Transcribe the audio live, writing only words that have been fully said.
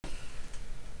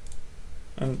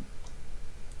And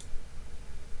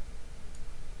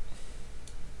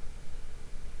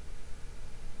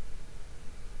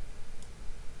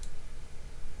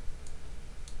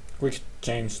quick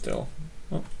change still.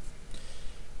 Oh.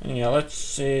 And yeah, let's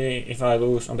see if I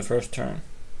lose on the first turn.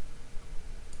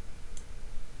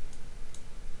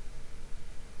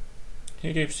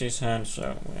 He keeps his hand,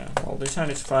 so yeah, well, this hand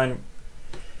is fine.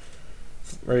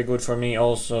 Very good for me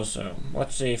also, so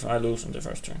let's see if I lose on the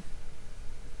first turn.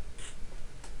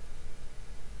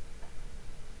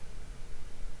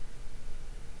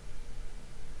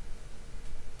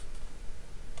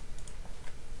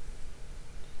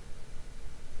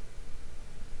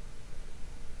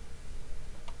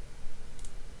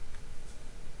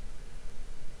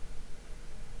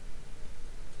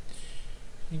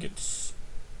 He gets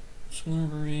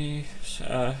Slumbery,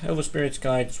 Elder Spirit's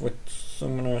Guides with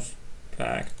Summoner's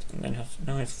Pact, and then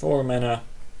now has 4 mana.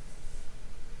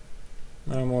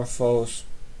 No more foes.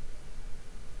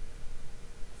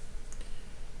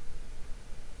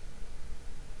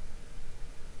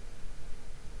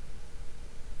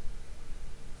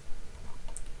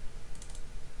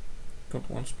 Got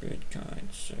 1 Spirit Guide,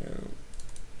 so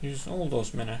use all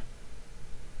those mana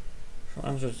for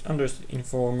Under's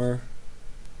Informer.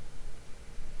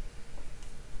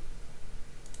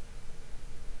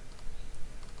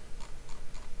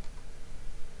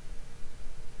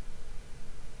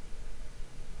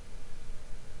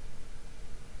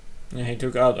 Yeah, he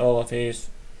took out all of his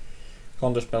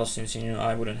counter spells since he knew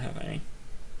I wouldn't have any.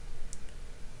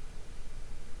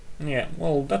 Yeah,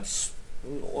 well that's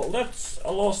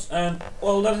a loss, and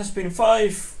well, that has been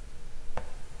 5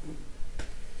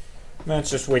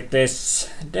 matches with this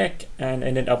deck, and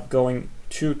ended up going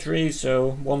 2-3,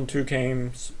 so won 2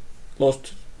 games,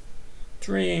 lost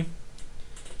 3,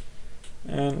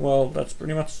 and well, that's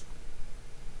pretty much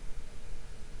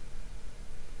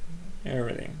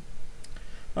everything.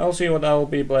 I'll see what I'll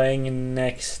be playing in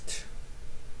next.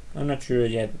 I'm not sure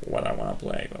yet what I want to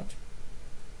play, but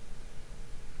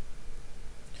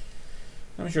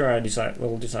I'm sure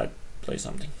will decide to play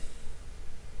something.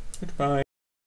 Goodbye.